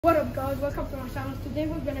What up guys, welcome to my channel. Today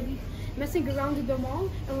we're gonna be messing around with the mall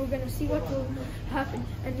and we're gonna see what will happen.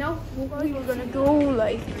 And now we were gonna go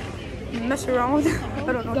like mess around.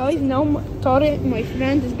 I don't know. Guys, now Tariq, my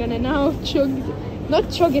friend, is gonna now not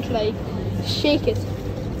chug it, like shake it.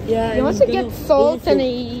 Yeah. You want to get salt and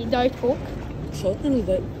a Diet Coke? Salt and a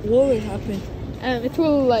Diet? What will happen? It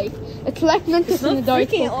will like, it's like Mentos and a Diet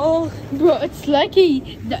Coke. All. Bro, it's like a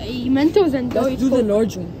Mentos and Diet Coke. Let's do the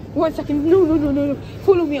large one. 1 second. No.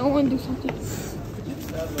 Follow me. I want to do something.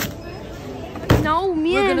 Now,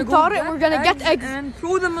 me and Tariq, we're gonna get eggs and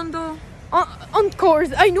throw them on the on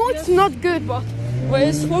course. I know it's not good, but well,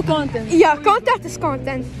 it's for content. Yeah, content is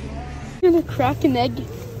content. I'm gonna crack an egg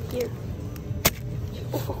here.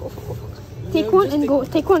 Take one and go.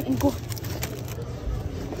 Take one and go.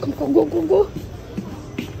 Go.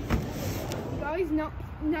 Guys,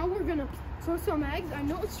 now we're gonna throw some eggs. I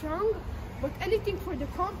know it's wrong, but anything for the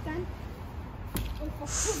content.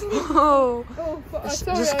 Oh,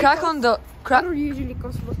 sorry, just crack on the crack. Usually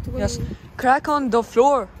cost about 20. Yes, crack on the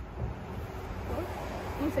floor.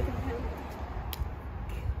 1 second.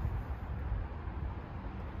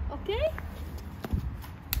 Okay.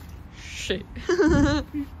 Shit.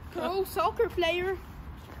 Oh, soccer player.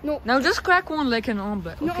 No. Now just crack one like an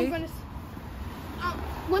omelet. No, Okay. I'm gonna.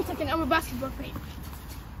 1 second. I'm a basketball player.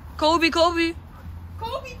 Kobe. Kobe.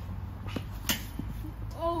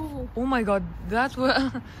 Oh my God, that was.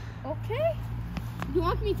 Okay. You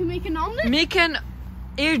want me to make an omelet? Make an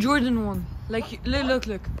Air Jordan one. Like look,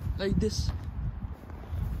 like this.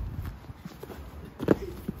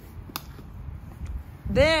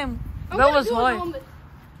 Damn, that was high.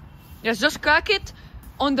 Yes, just crack it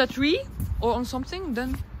on the tree or on something,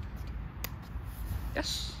 then.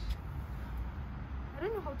 Yes. I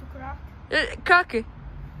don't know how to crack. Crack it.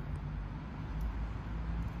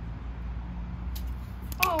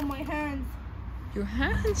 Oh, my hands. Your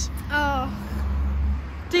hands? Oh.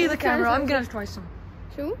 Take the camera. I'm gonna try some.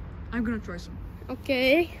 Two? I'm gonna try some.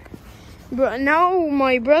 Okay. But now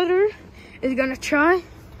my brother is gonna try.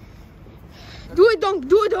 Do a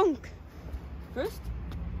dunk. First?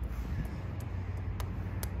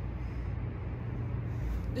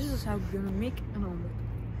 This is how we're gonna make an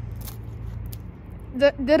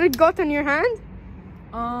omelet. Did it got on your hand?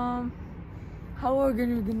 How are we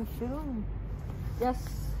gonna film? Yes.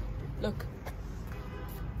 Look.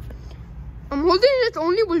 I'm holding it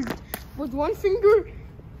only with one finger.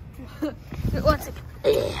 1 second.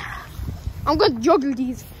 I'm gonna juggle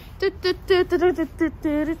these.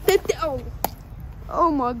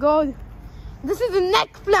 Oh my God. This is a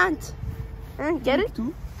neck plant. Get it?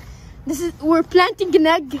 We're planting an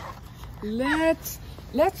egg. Let's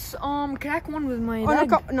crack one with my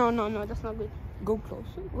leg. No, that's not good. Go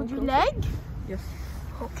closer. With your leg? Yes.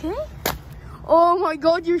 Okay. Oh my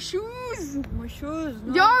God, your shoes! My shoes.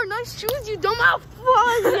 No. Your nice shoes, you don't have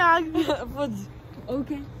fun. Fuzz.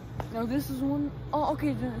 Okay. Now this is one. Oh,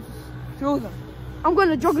 okay. Then throw them. I'm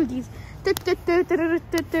gonna juggle these. Throw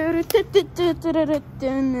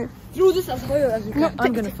this as high as you can. No,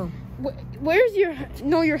 I'm gonna film. Where's your?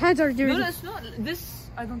 No, your hands are dirty. No, it's not. This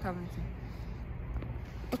I don't have anything.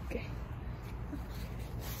 Okay.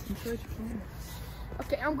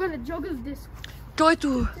 Okay, I'm gonna juggle this. Try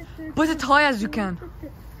to put it high as you can.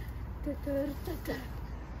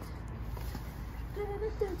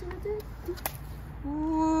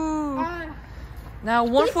 Ooh. Now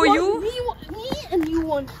one for you. Me and you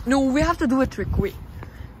one. No, we have to do a trick. Wait.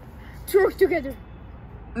 Work together.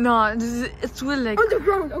 No, it will like.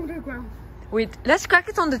 Underground. Wait, let's crack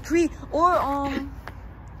it on the tree or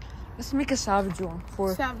let's make a savage one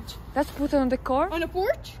for. Savage. Let's put it on the car. On a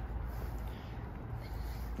porch.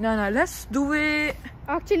 No, let's do it.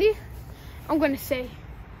 Actually, I'm gonna say.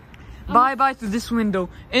 Bye to this window.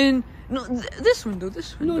 And no, this window.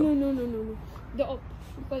 No. The up,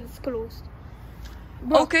 because it's closed.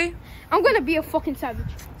 Bro, okay. I'm gonna be a fucking savage.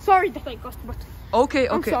 Sorry that I cussed, but. Okay.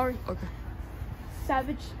 I'm sorry. Okay.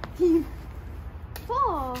 Savage team.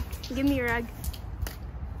 Fuck. Give me your egg.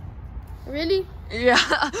 Really? Yeah.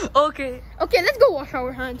 Okay. Okay, let's go wash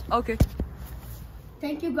our hands. Okay.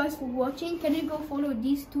 Thank you guys for watching. Can you go follow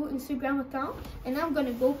these two Instagram accounts? And I'm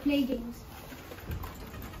gonna go play games.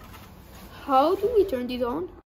 How do we turn these on?